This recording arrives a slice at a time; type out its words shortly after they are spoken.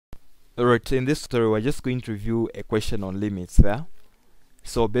Alright, in this tutorial we're just going to review a question on limits there.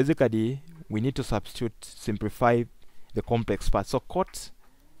 So basically we need to simplify the complex part. So cot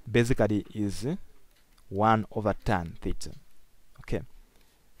basically is 1 over tan theta. Okay,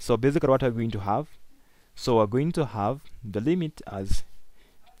 so basically what we're going to have, so we're going to have the limit as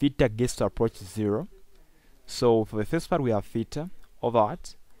theta gets to approach 0. So for the first part we have theta over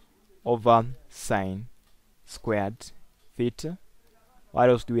what? Over sine squared theta. What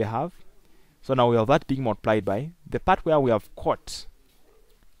else do we have? So now we have that being multiplied by the part where we have cot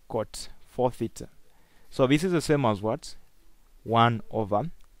 4 theta. So this is the same as what? 1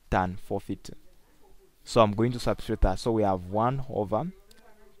 over tan 4 theta. So I'm going to substitute that. So we have 1 over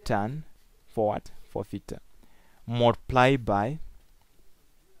tan 4 theta multiplied by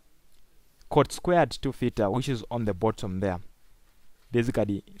cot squared 2 theta, which is on the bottom there.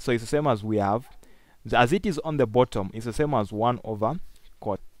 Basically, so it's the same as we have, as it is on the bottom, it's the same as 1 over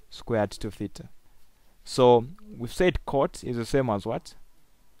cot squared 2 theta. So we've said cot is the same as what?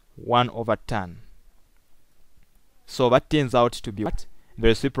 1 over tan. So that turns out to be what? The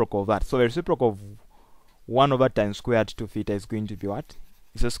reciprocal of that. So the reciprocal of 1 over tan squared 2 theta is going to be what?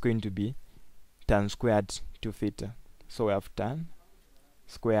 It's just going to be tan squared 2 theta. So we have tan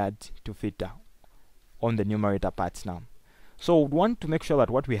squared 2 theta on the numerator part now. So we want to make sure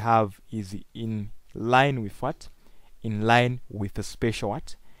that what we have is in line with what? In line with a special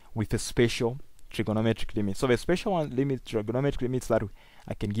what? With a special trigonometric limit. So the special trigonometric limits that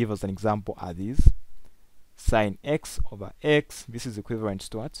I can give as an example are these: sine x over x, this is equivalent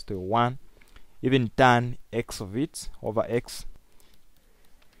to what? To 1. Even tan x of it over x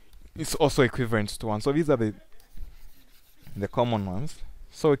is also equivalent to 1. So these are the common ones.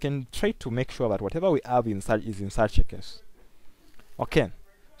 So we can try to make sure that whatever we have is in such a case. Okay,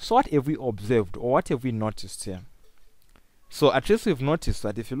 so what have we observed, or what have we noticed here? So at least we've noticed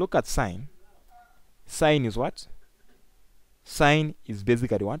that if you look at sine is what? Sine is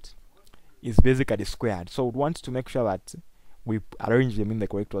basically what? Is basically squared. So we want to make sure that we arrange them in the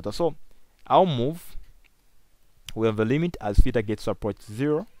correct order. So I'll move, we have the limit as theta gets to approach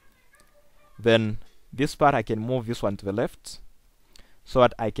 0. Then this part I can move this one to the left, so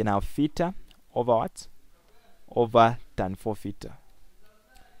that I can have theta over what? Over tan 4 theta.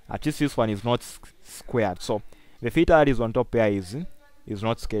 At least this one is not squared. So the theta that is on top here is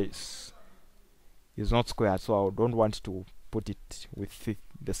not squared. So I don't want to put it with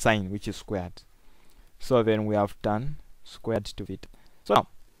the sign which is squared. So then we have tan squared 2 theta. So now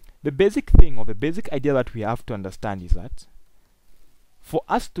the basic thing, or the basic idea that we have to understand is that for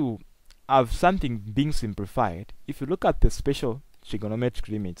us to have something being simplified, if you look at the special trigonometric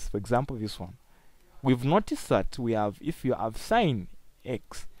limits, for example this one, we've noticed that we have, if you have sine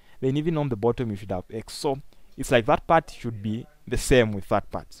x, then even on the bottom you should have x. So it's like that part should be the same with that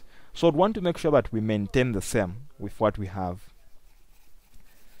part. So I'd want to make sure that we maintain the same with what we have.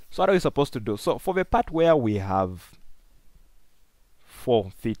 So what are we supposed to do? So for the part where we have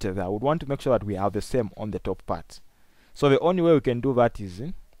 4 theta there, I would want to make sure that we have the same on the top part. So the only way we can do that is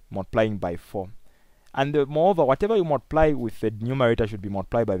multiplying by 4. And moreover, whatever you multiply with the numerator should be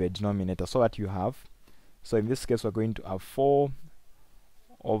multiplied by the denominator, so that you have, so in this case we're going to have 4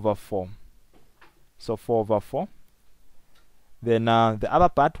 over 4. So 4 over 4. Then the other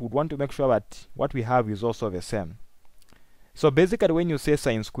part would want to make sure that what we have is also the same. So basically when you say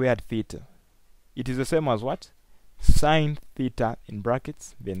sine squared theta, it is the same as what? Sine theta in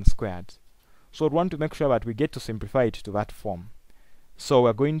brackets then squared. So we want to make sure that we get to simplify it to that form. So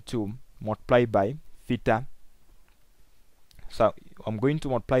we're going to multiply by theta. So I'm going to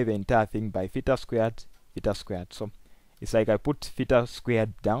multiply the entire thing by theta squared. So it's like I put theta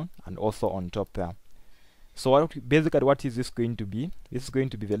squared down and also on top there. So basically what is this going to be? This is going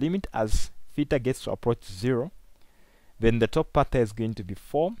to be the limit as theta gets to approach 0. Then the top part there is going to be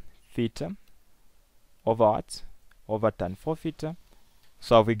 4 theta over what? Over tan 4 theta.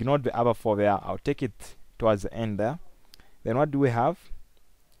 So I've ignored the other 4 there. I'll take it towards the end there. Then what do we have?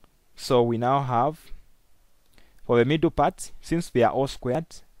 So we now have, for the middle part, since they are all squared,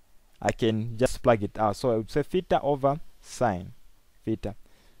 I can just plug it out. So I would say theta over sine theta.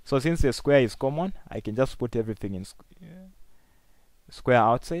 So since the square is common, I can just put everything in square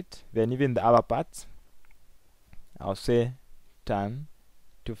outside. Then even the other part, I'll say tan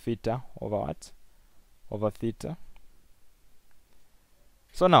 2 theta over what? Over theta.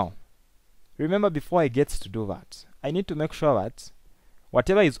 So now, remember, before I get to do that, I need to make sure that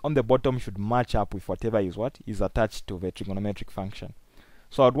whatever is on the bottom should match up with whatever is what is attached to the trigonometric function.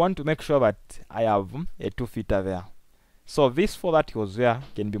 So I'd want to make sure that I have a 2 theta there. So this 4 that was there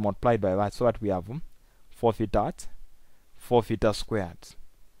can be multiplied by that, so that we have 4 theta 4 theta squared.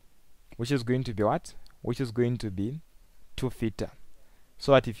 which is going to be what? Which is going to be 2 theta.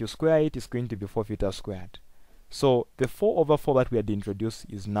 So that if you square it, it's going to be 4 theta squared. So the 4 over 4 that we had introduced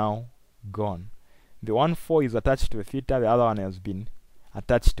is now gone. The 1 4 is attached to the theta, the other one has been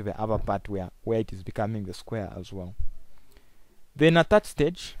attached to the other part where it is becoming the square as well. Then at that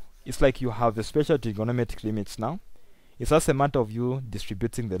stage, it's like you have the special trigonometric limits now. It's just a matter of you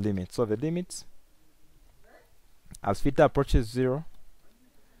distributing the limits. So the limits, as theta approaches 0,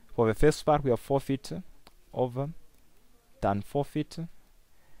 for the first part we have 4 theta over tan 4 theta.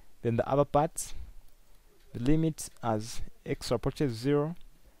 Then the other parts, the limit as x approaches 0,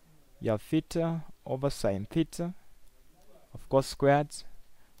 you have theta over sine theta, of course squared,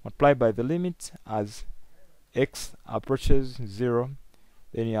 multiplied by the limit as x approaches 0,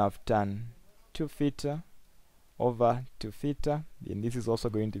 then you have tan 2 theta over 2 theta, then this is also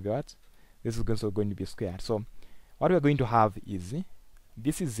going to be what? This is also going to be squared. So what we are going to have is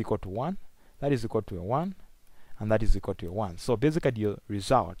this is equal to 1, that is equal to a 1, and that is equal to a 1. So basically your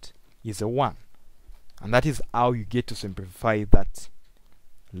result is a 1, and that is how you get to simplify that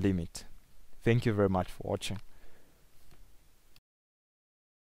limit. Thank you very much for watching.